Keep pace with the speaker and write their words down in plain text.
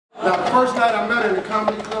Now, the first night I met her in the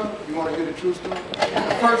comedy club, you want to hear the true story?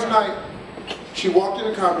 The first night, she walked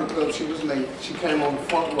in the comedy club, she was late. She came on the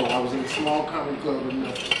front row. I was in a small comedy club in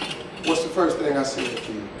Memphis. What's the first thing I said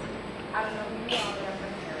to you? I don't know who you are,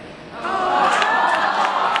 but I'm going to marry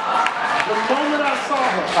you. The moment I saw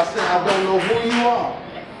her, I said, I don't know who you are,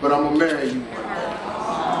 but I'm going to marry you one day.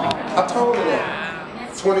 I told her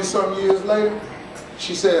that. 20-something years later,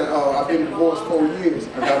 she said, I've been divorced 4 years.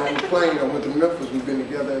 I got on the plane, I went to Memphis, we've been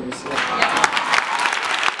together ever since.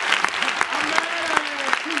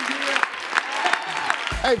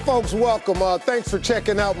 Hey folks, welcome. Thanks for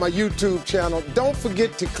checking out my YouTube channel. Don't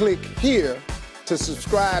forget to click here to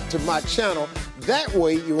subscribe to my channel. That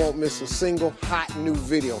way you won't miss a single hot new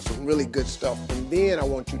video, some really good stuff. And then I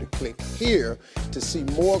want you to click here to see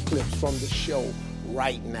more clips from the show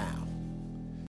right now.